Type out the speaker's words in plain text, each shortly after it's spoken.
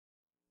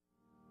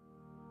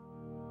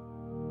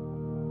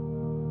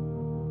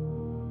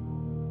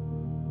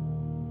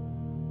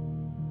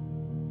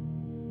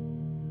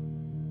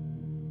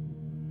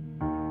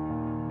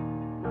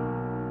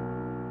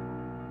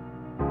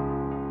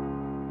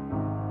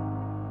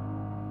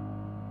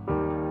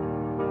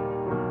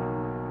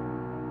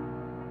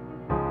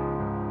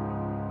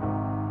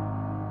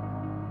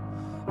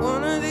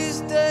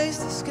these days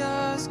the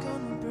sky's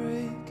gonna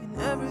break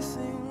and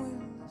everything will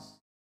lose.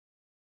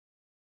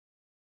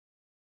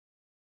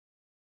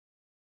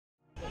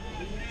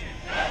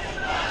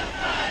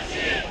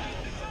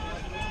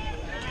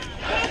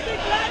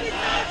 Coptic land is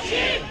not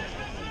cheap!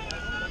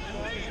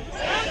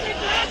 Coptic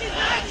land is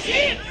not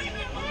cheap!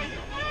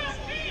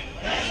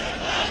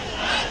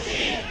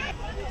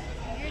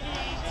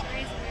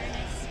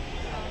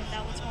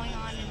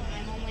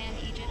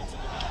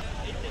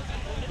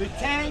 The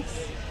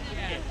tanks,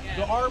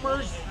 the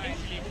armors,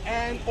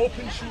 and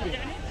open shooting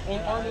on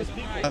armless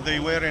people. They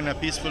were in a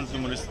peaceful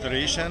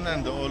demonstration,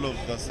 and all of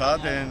a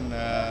sudden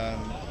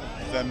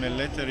the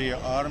military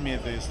army,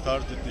 they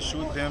started to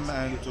shoot them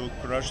and to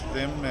crush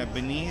them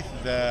beneath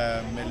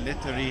the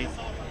military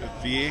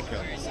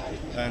vehicles,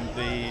 and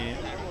the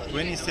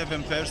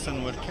 27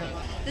 persons were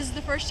killed. This is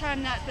the first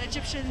time that the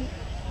Egyptian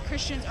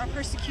Christians are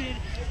persecuted,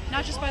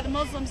 not just by the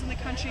Muslims in the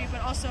country,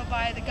 but also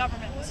by the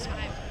government this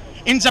time.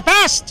 In the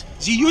past,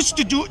 they used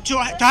to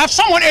have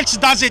someone else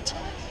does it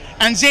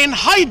and then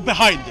hide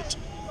behind it.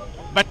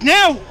 But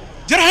now,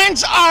 their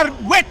hands are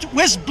wet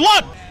with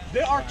blood.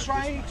 They are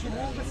trying to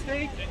rule the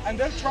state, and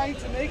they're trying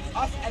to make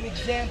us an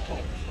example.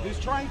 They're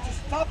trying to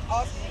stop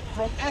us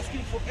from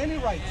asking for any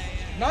rights.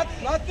 Not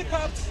the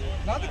Copts,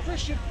 not the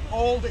Christian,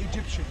 all the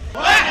Egyptians.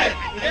 واحد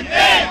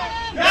اثنين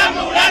دم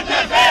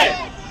ولادنا فين؟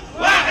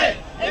 واحد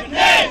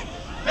اثنين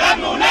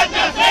دم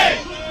ولادنا فين؟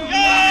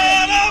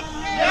 يا رب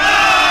يا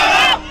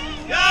رب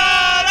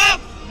يا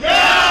رب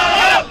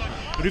يا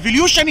رب.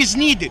 Revolution is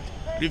needed.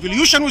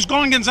 Revolution was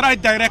going in the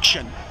right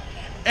direction.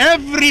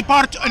 Every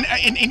part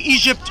in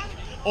Egypt,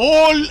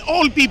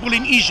 all people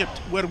in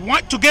Egypt were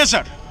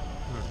together.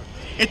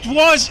 It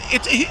was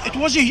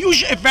a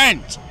huge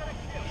event.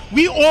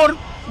 We all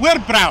were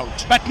proud.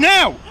 But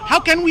now, how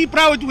can we be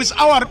proud with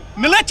our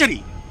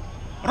military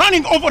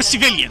running over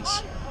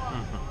civilians?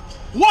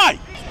 Why?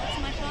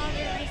 My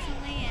father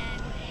recently,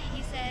 and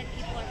he said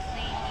people are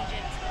fleeing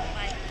Egypt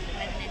by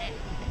the minute.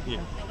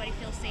 Yeah. Nobody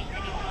feels safe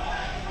anymore.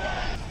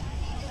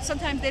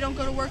 Sometimes they don't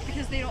go to work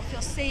because they don't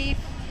feel safe.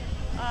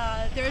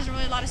 There isn't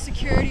really a lot of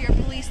security or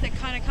police that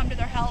kind of come to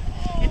their help.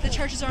 If the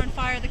churches are on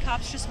fire, the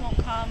cops just won't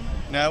come.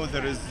 Now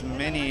there is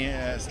many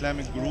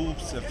Islamic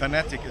groups,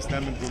 fanatic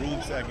Islamic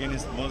groups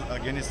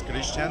against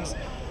Christians,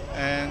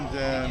 and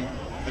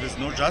there is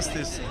no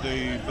justice.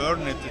 They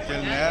burn it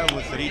till now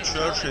with 3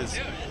 churches,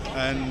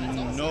 and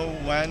no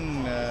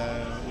one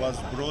was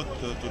brought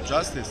to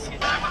justice.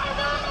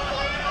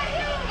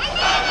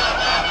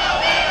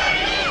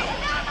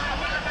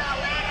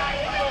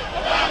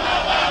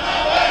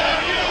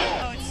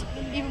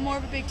 More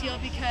of a big deal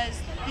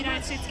because the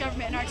United States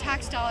government and our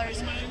tax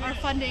dollars are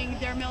funding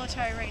their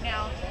military right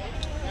now.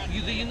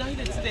 The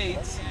United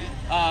States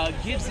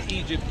gives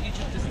Egypt.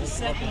 Egypt is the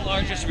second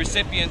largest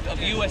recipient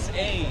of U.S.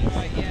 aid.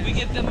 We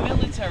give them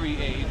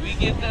military aid. We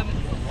give them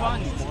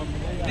funds.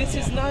 This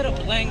is not a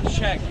blank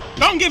check.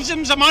 Don't give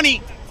them the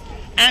money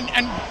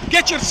and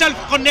get yourself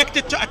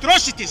connected to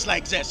atrocities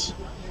like this.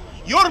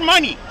 Your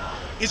money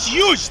is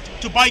used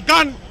to buy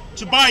guns,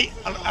 to buy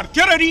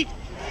artillery,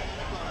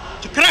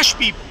 to crash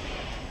people.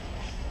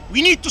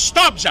 We need to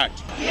stop that.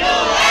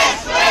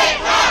 U.S.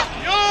 wake up!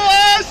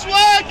 U.S.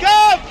 wake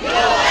up!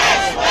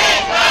 U.S.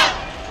 wake up!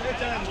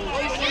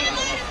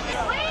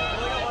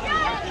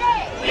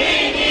 We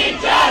need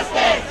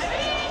justice!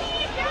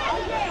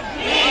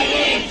 We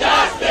need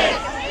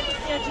justice!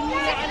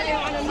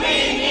 We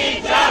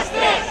need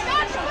justice!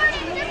 Stop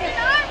supporting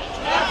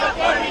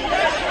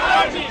the Egyptian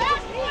army!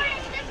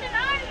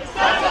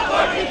 Stop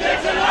supporting the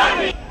Egyptian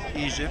army!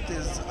 Egypt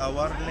is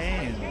our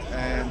land,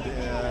 and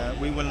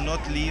we will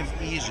not leave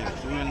Egypt.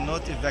 We will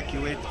not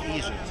evacuate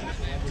Egypt.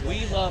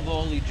 We love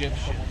all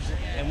Egyptians,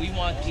 and we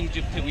want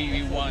Egypt to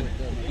be one.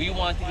 We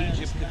want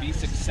Egypt to be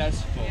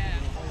successful.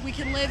 We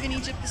can live in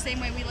Egypt the same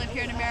way we live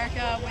here in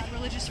America, with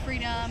religious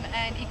freedom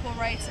and equal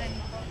rights and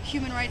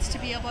human rights to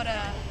be able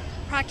to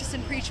practice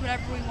and preach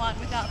whatever we want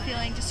without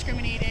feeling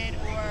discriminated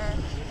or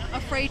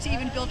afraid to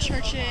even build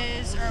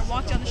churches or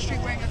walk down the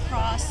street wearing a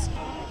cross.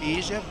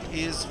 Egypt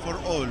is for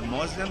all,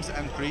 Muslims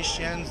and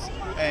Christians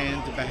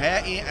and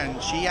Baha'i and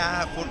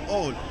Shia, for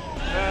all.